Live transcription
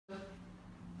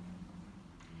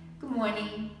Good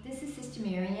morning. This is Sister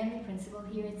Marianne, the principal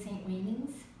here at St.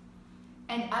 Raymond's.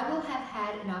 And I will have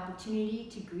had an opportunity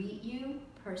to greet you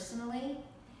personally,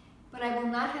 but I will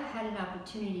not have had an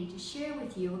opportunity to share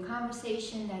with you a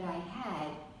conversation that I had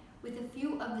with a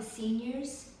few of the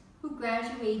seniors who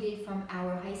graduated from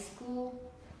our high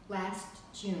school last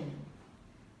June.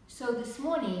 So this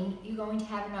morning, you're going to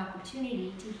have an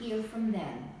opportunity to hear from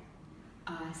them.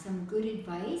 Some good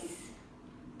advice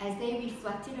as they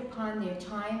reflected upon their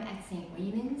time at St.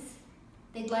 Raymond's.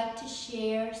 They'd like to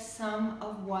share some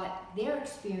of what their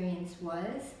experience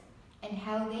was and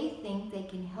how they think they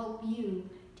can help you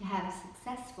to have a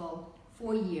successful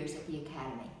 4 years at the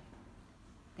Academy.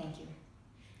 Thank you.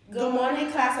 Good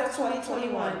morning, class of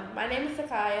 2021. My name is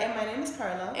Sakaya. And my name is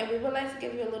Carla. And we would like to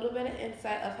give you a little bit of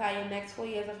insight of how your next 4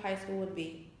 years of high school would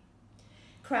be.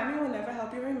 Cramming will never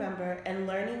help you remember, and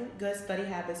learning good study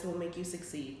habits will make you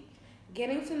succeed.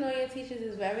 Getting to know your teachers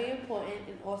is very important,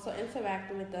 and also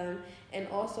interacting with them, and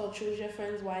also choose your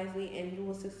friends wisely, and you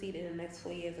will succeed in the next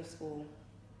 4 years of school.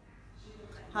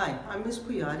 Hi, I'm Ms.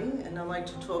 Pugliati, and I'd like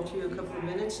to talk to you a couple of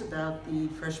minutes about the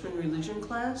freshman religion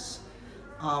class.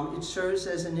 It serves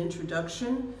as an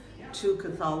introduction to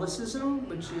Catholicism,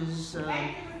 which is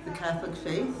the Catholic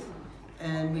faith,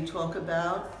 and we talk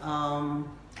about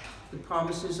the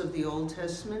promises of the Old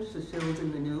Testament fulfilled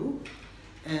in the New,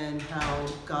 and how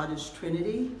God is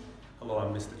Trinity. Hello,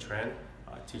 I'm Mr. Tran.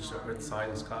 I teach the Earth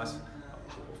Science class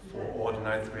for all the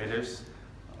 9th graders.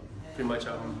 Pretty much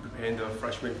I'm preparing the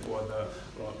freshmen for the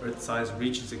Earth Science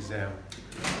Regents exam.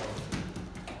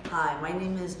 Hi, my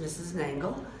name is Mrs.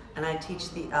 Nangle, and I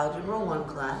teach the Algebra 1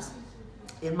 class.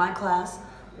 In my class,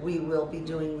 we will be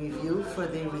doing review for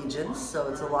the Regents, so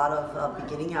it's a lot of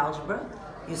beginning algebra,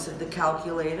 use of the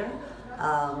calculator,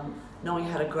 knowing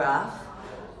how to graph.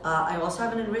 I also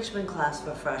have an enrichment class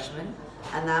for freshmen,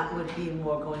 and that would be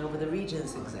more going over the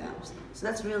Regents exams. So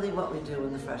that's really what we do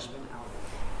in the freshman hour.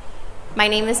 My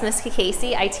name is Ms.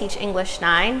 Casey. I teach English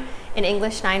 9. In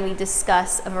English 9, we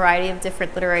discuss a variety of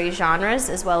different literary genres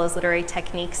as well as literary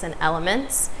techniques and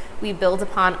elements. We build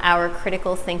upon our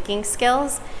critical thinking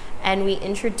skills, and we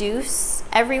introduce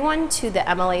everyone to the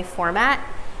MLA format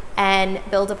and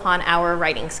build upon our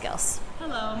writing skills.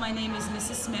 Hello, my name is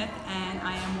Mrs. Smith, and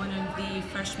I am one of the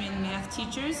freshman math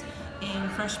teachers. In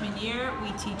freshman year, we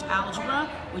teach algebra,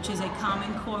 which is a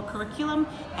common core curriculum,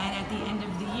 and at the end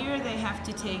of the year, they have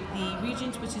to take the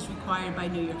Regents, which is required by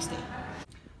New York State.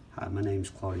 Hi, my name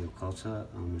is Claudio Costa.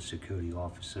 I'm a security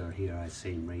officer here at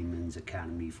St. Raymond's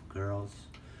Academy for Girls.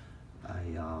 I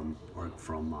work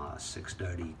from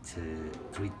 6:30 to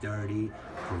 3:30,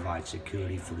 provide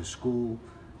security for the school.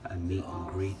 I meet and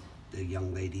greet the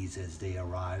young ladies as they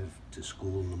arrive to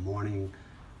school in the morning,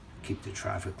 keep the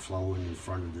traffic flowing in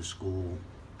front of the school.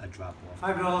 I drop off.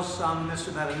 Hi girls, I'm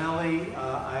Mr. Bettinelli.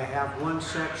 I have one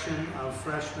section of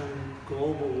freshman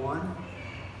Global 1.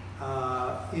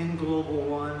 In Global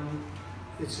 1,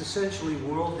 it's essentially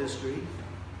world history.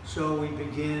 So we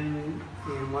begin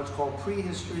in what's called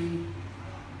prehistory,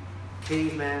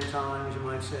 caveman times, you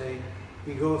might say.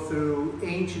 We go through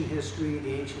ancient history,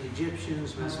 the ancient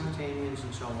Egyptians, Mesopotamians,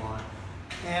 and so on.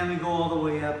 And we go all the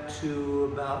way up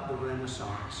to about the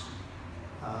Renaissance.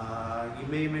 You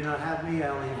may or may not have me. I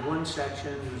only have one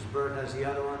section. Bert has the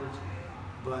other one.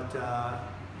 But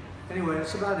anyway,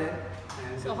 that's about it.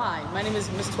 So hi, my name is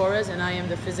Ms. Torres, and I am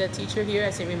the phys ed teacher here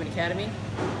at St. Raymond Academy.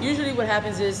 Usually what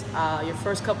happens is your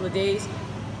first couple of days,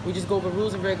 we just go over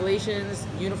rules and regulations,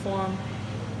 uniform.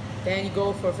 Then you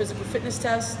go for a physical fitness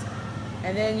test.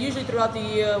 And then usually throughout the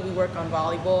year, we work on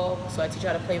volleyball. So I teach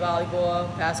how to play volleyball,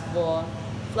 basketball,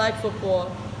 flag football,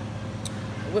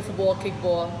 wiffle ball,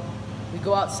 kickball. We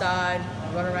go outside,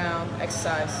 run around,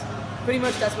 exercise. Pretty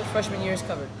much that's what freshman year is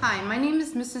covered. Hi, my name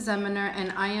is Mrs. Eminer,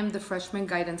 and I am the freshman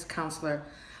guidance counselor.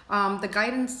 The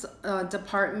guidance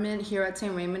department here at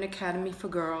St. Raymond Academy for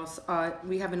Girls,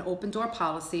 we have an open door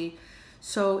policy.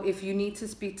 So if you need to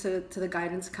speak to the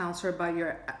guidance counselor about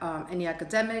your any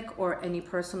academic or any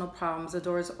personal problems, the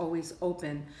door is always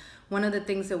open. One of the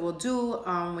things that we'll do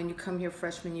when you come here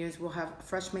freshman years, we'll have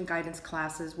freshman guidance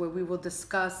classes where we will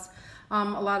discuss a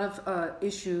lot of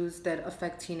issues that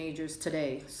affect teenagers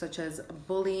today, such as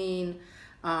bullying,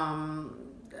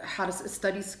 how to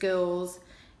study skills,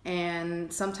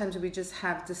 and sometimes we just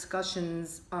have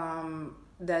discussions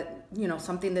that, you know,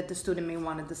 something that the student may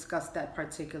want to discuss that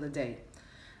particular day.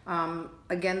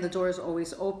 Again, the door is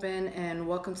always open, and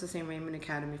welcome to St. Raymond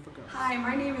Academy for Girls. Hi,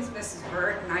 my name is Mrs.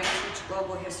 Burt, and I teach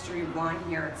Global History 1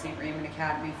 here at St. Raymond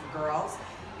Academy for Girls.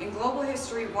 In Global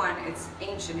History 1, it's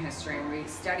ancient history, and we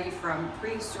study from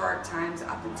prehistoric times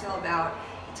up until about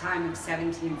the time of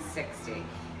 1760.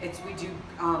 We do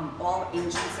all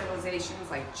ancient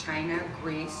civilizations like China,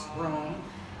 Greece, Rome,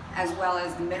 as well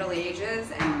as the Middle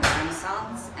Ages and the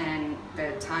Renaissance and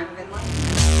the time of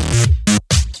Enlightenment.